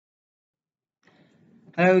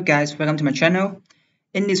Hello guys, welcome to my channel.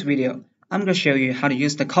 In this video, I'm going to show you how to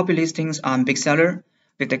use the copy listings on Bigseller.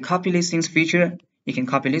 With the copy listings feature, you can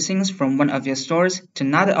copy listings from one of your stores to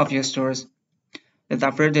another of your stores.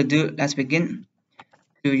 Without further ado, let's begin.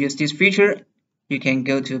 To use this feature, you can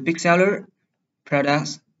go to Bigseller,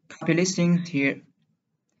 Products, Copy Listings here.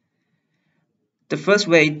 The first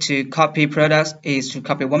way to copy products is to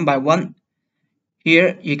copy one by one.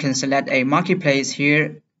 Here, you can select a marketplace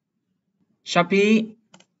here, Shopee,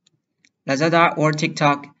 Lazada or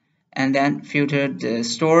TikTok, and then filter the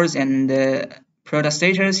stores and the product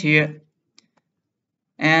status here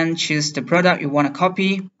and choose the product you want to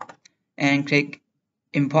copy and click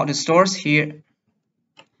import the stores here.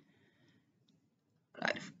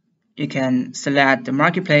 You can select the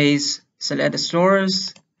marketplace, select the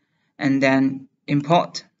stores, and then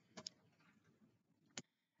import.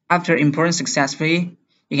 After importing successfully,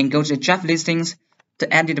 you can go to the draft listings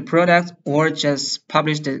to edit the product or just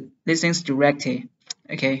publish the listings directly.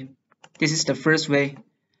 Okay, this is the first way.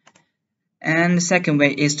 And the second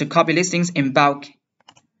way is to copy listings in bulk.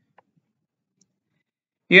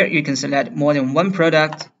 Here you can select more than one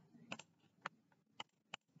product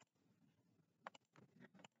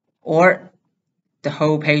or the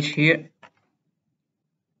whole page here.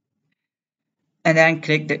 And then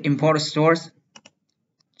click the import stores,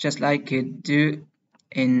 just like you do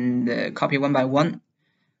in the copy one by one.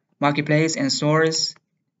 Marketplace and stores,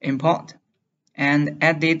 import, and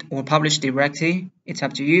edit or publish directly. It's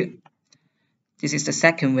up to you. This is the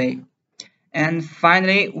second way. And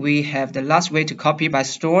finally, we have the last way to copy by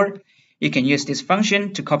store. You can use this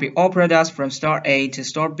function to copy all products from store A to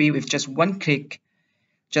store B with just one click.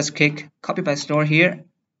 Just click copy by store here.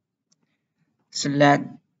 Select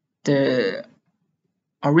the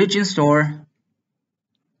origin store,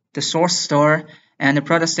 the source store, and the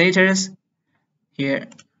product status here.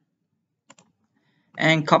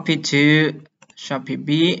 And copy to Shopee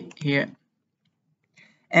B here.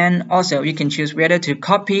 And also you can choose whether to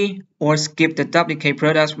copy or skip the duplicate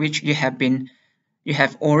products which you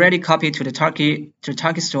have already copied to the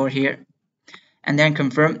target store here, and then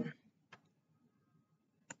confirm.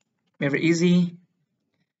 Very easy.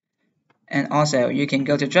 And also you can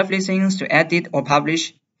go to draft listings to edit or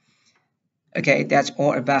publish. Okay, that's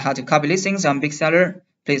all about how to copy listings on Bigseller.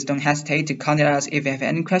 Please don't hesitate to contact us if you have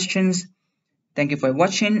any questions. Thank you for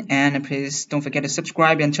watching, and please don't forget to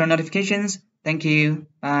subscribe and turn notifications. Thank you.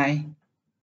 Bye.